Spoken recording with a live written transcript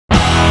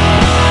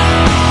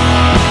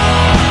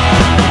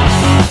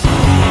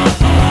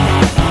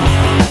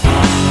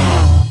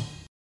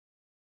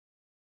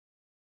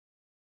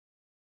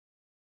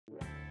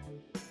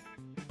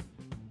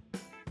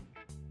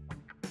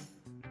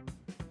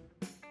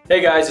Hey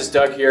guys, it's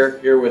Doug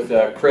here with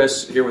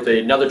Chris, here with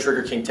another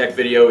Trigger King Tech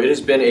video. It has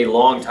been a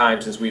long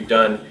time since we've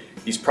done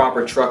these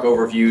proper truck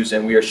overviews,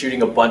 and we are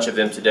shooting a bunch of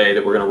them today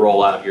that we're going to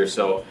roll out here.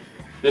 So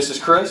this is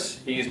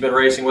Chris. He's been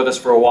racing with us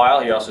for a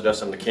while. He also does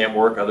some of the cam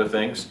work, other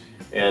things.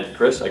 And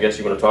Chris, I guess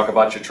you want to talk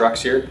about your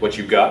trucks here, what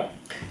you've got?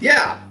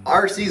 Yeah,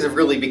 RCs have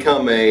really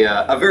become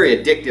a very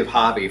addictive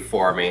hobby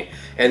for me,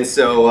 and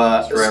so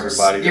it's for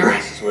everybody that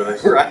races with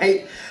us,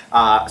 right?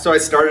 So I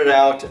started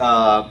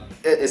out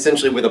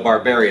essentially with a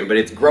Barbarian, but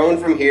it's grown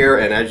from here,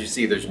 and as you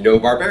see, there's no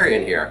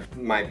Barbarian here.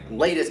 My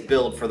latest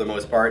build, for the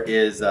most part,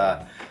 is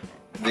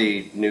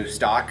the new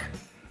stock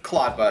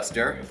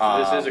Clodbuster.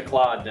 This is a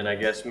Clod, then, I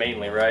guess,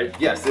 mainly, right?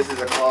 Yes, this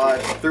is a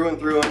Clod through and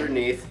through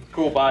underneath.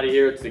 Cool body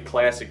here. It's the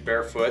classic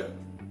Bearfoot.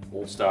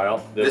 Old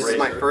style. This is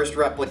my first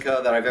replica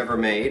that I've ever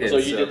made. So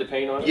you did the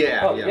paint on it?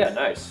 Yeah. Oh, yeah,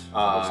 nice.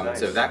 Nice.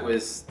 So that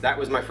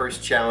was my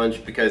first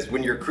challenge, because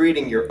when you're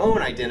creating your own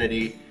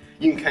identity,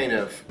 you can kind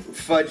of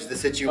fudge the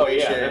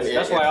situation. Oh yeah,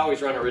 that's why I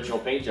always run original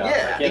paint jobs.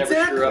 Yeah, I can't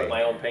ever screw up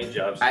my own paint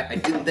jobs. I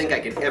didn't think I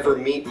could ever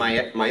meet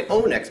my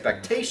own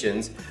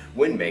expectations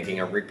when making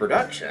a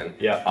reproduction.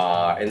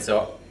 Yeah. And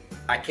so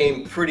I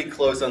came pretty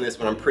close on this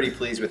one. I'm pretty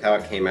pleased with how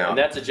it came out. And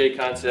that's a J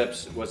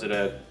Concepts, was it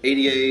a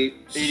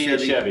 88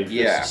 Chevy?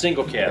 Yeah.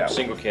 Single cab,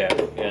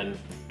 and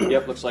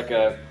yep, looks like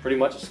pretty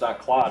much a stock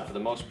Clod for the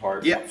most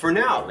part. Yeah, for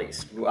now at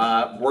least.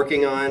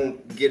 Working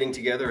on getting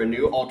together a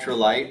new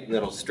ultralight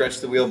that'll stretch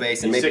the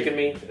wheelbase and make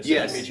it,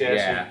 chassis.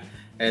 Yeah,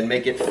 and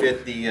make it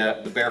fit the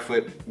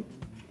Bearfoot.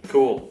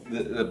 Cool.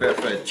 The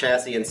Bearfoot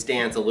chassis and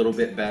stance a little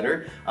bit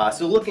better.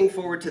 So looking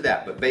forward to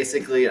that, but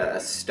basically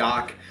a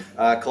stock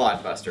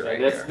Clodbuster right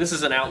here. This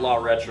is an Outlaw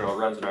Retro. It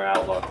runs in our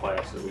Outlaw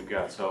class that we've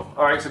got. So,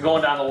 all right, so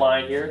going down the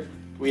line here,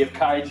 we have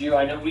Kaiju.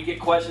 I know we get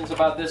questions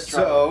about this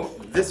truck. So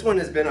this one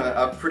has been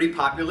a pretty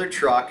popular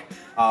truck.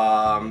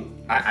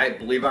 I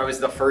believe I was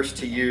the first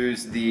to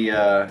use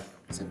the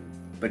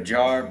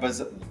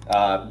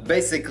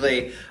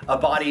basically a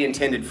body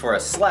intended for a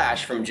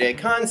slash from J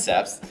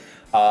Concepts.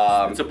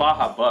 It's a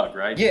Baja Bug,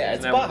 right? Yeah,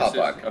 it's a Baja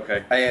Bug.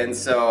 Okay. And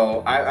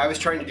so I was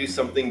trying to do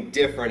something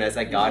different as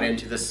I got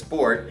into the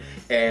sport,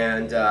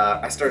 and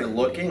I started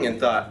looking and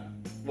thought,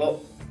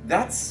 well,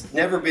 that's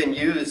never been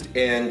used,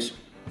 and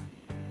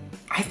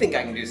I think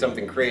I can do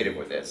something creative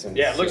with this. And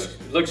yeah, it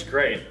looks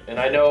great, and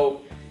I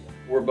know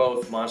we're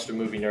both monster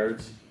movie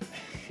nerds.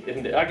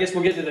 And I guess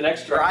we'll get to the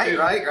next truck. Right.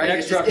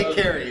 It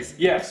carries.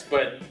 Yes,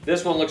 but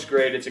this one looks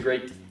great. It's a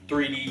great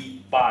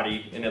 3D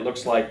body, and it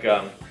looks like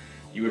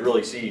you would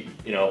really see,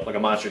 like a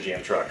Monster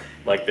Jam truck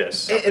like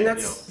this. And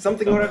that's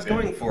something what I was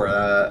going for,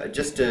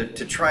 just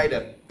to try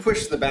to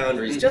push the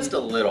boundaries just a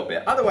little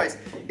bit. Otherwise,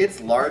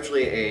 it's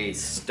largely a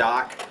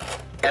stock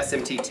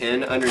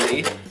SMT10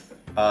 underneath.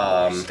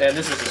 And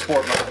this is a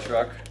sport mod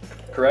truck,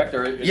 correct?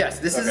 Yes,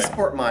 this is a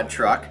sport mod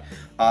truck.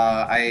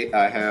 I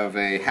have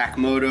a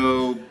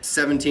Hackmoto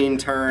 17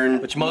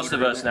 turn. Which most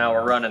of us now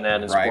are running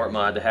that in sport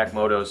mod. The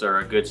Hackmotos are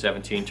a good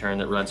 17 turn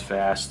that runs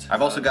fast.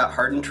 I've also got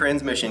hardened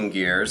transmission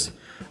gears.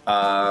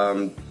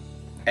 And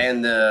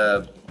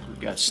we've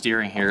got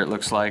steering here, it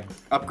looks like.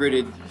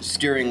 Upgraded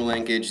steering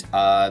linkage.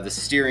 The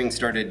steering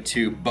started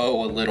to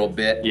bow a little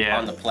bit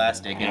on the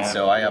plastic, and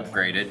so I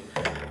upgraded.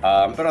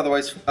 But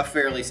otherwise, a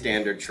fairly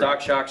standard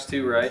truck. Stock shocks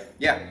too, right?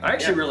 Yeah. I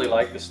actually really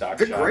like the stock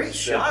shocks. They're great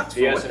shocks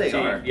for what they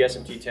are. The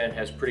SMT10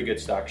 has pretty good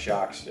stock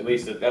shocks. At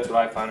least that's what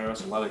I found. I know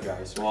some other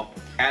guys. Well,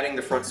 adding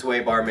the front sway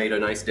bar made a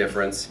nice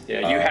difference.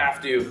 Yeah, you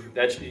have to.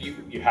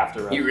 You have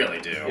to run. You really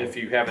do. If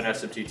you have an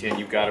SMT10,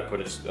 you've got to put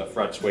a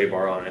front sway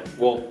bar on it.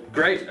 Well,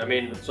 great. I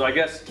mean, so I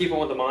guess keeping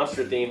with the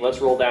monster theme, let's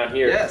roll down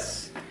here.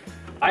 Yes.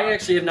 I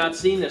actually have not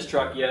seen this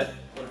truck yet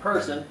in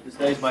person. This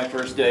day's my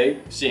first day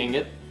seeing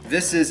it.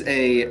 This is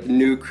a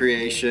new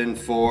creation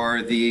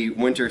for the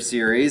Winter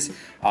Series.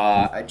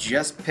 I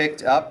just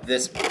picked up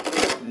this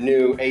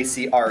new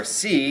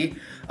ACRC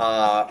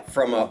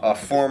from a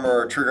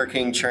former Trigger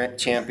King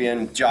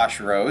champion, Josh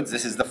Rhodes.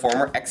 This is the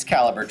former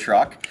Excalibur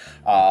truck.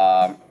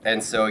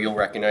 And so you'll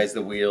recognize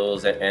the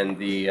wheels and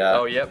the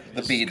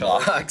bead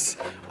locks.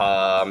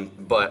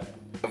 But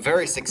a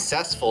very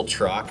successful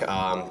truck.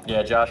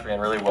 Yeah, Josh ran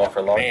really well for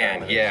a long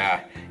time. Man,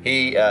 yeah.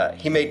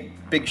 He made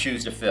big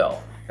shoes to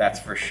fill, that's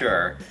for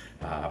sure.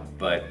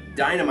 But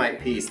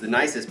dynamite piece, the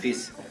nicest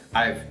piece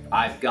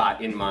I've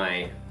got in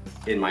my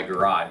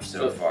garage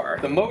so far.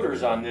 The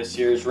motors on this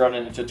here is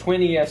running, it's a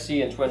twin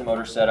ESC and twin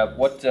motor setup.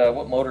 What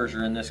motors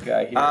are in this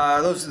guy here?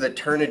 Those are the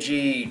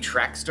Turnigy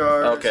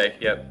Trackstar. Okay,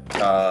 yep.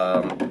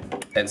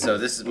 And so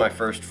this is my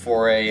first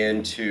foray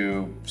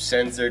into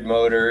censored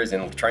motors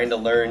and trying to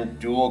learn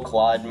dual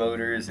Clod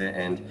motors,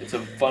 and it's a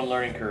fun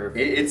learning curve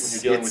when you're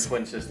dealing with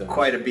twin systems.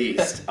 Quite a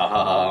beast.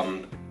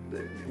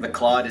 The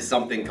Clod is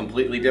something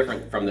completely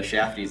different from the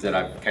shafties that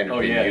I've kind of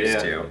been used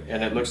to.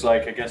 And it looks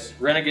like, I guess,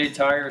 Renegade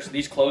tires,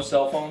 these closed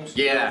cell phones?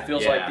 Yeah. It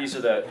feels like these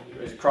are the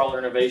crawler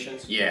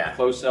innovations? Yeah.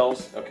 Closed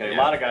cells? Okay, a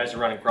lot of guys are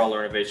running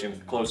crawler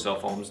innovations, closed cell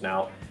phones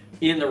now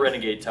in the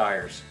Renegade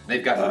tires.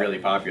 They've gotten really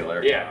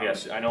popular. Yeah,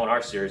 yes. I know in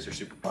our series they're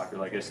super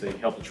popular. I guess they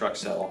help the truck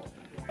settle.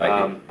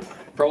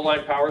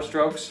 Proline Power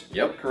Strokes.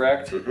 Yep.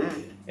 Correct.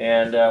 Mm-hmm.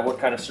 And what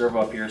kind of servo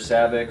up here?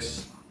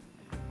 Savix.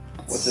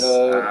 What's it?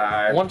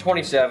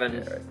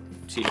 127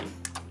 T.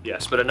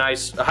 Yes, but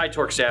a high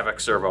torque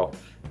Savix servo,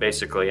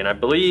 basically. And I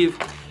believe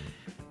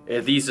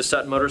these the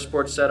Sutton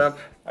Motorsports setup.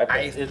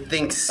 I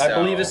think so. I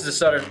believe this is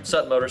the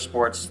Sutton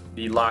Motorsports,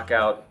 the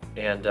lockout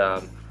and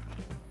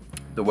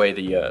the way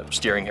the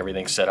steering,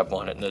 everything's set up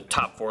on it, and the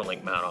top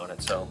 4-link mount on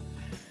it. So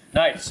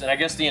nice. And I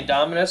guess the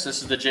Indominus.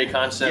 This is the J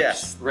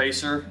Concepts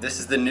racer. This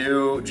is the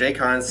new J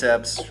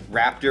Concepts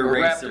Raptor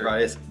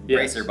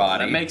racer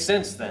body. That makes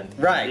sense then.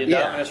 Right. The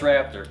Indominus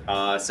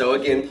Raptor. So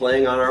again,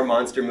 playing on our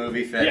monster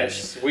movie fetish.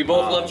 Yes. We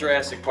both love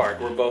Jurassic Park.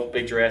 We're both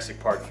big Jurassic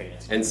Park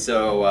fans. And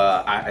so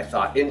I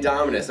thought,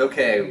 Indominus.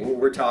 Okay,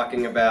 we're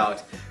talking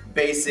about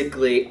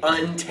basically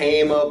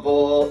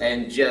untamable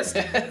and just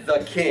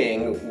the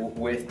king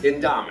with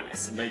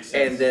Indominus. Makes sense.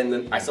 And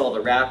then I saw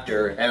the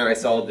Raptor, and I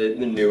saw the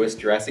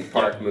newest Jurassic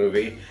Park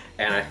movie,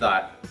 and I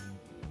thought,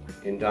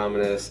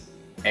 Indominus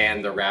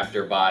and the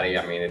Raptor body,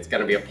 I mean, it's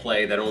gonna be a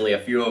play that only a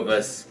few of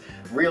us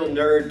real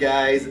nerd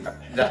guys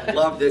that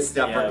love this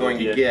stuff are going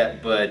to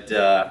get, but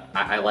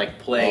I like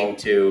playing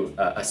to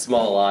a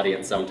small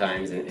audience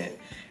sometimes,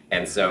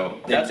 and so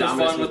that's what's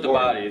fun with the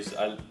bodies.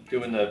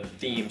 Doing the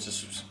themes, the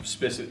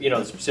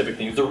specific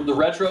themes. The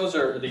retros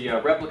or the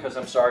replicas,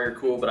 I'm sorry, are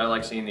cool, but I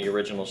like seeing the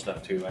original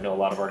stuff too. I know a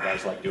lot of our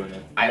guys like doing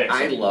it.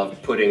 I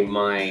love putting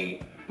my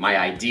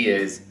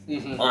ideas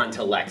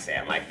onto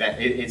Lexan like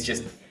that. It's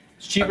just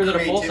cheaper than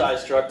a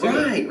full-size truck too.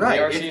 Right. The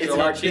RCs it's are a an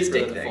lot cheaper artistic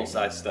than the thing.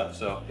 full-size stuff.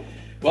 So,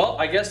 well,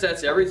 I guess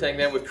that's everything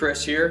then with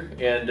Chris here,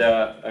 and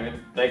I mean,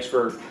 thanks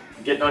for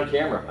getting on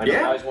camera. I know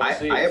guys want to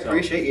see it. I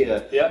appreciate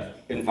you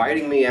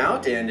inviting me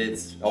out, and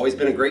it's always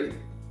been a great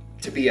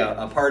to be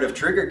a part of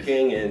Trigger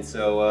King, and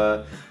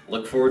so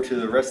look forward to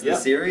the rest of the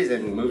series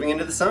and moving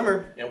into the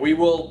summer. And we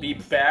will be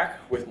back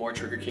with more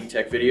Trigger King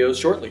Tech videos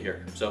shortly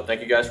here. So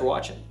thank you guys for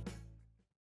watching.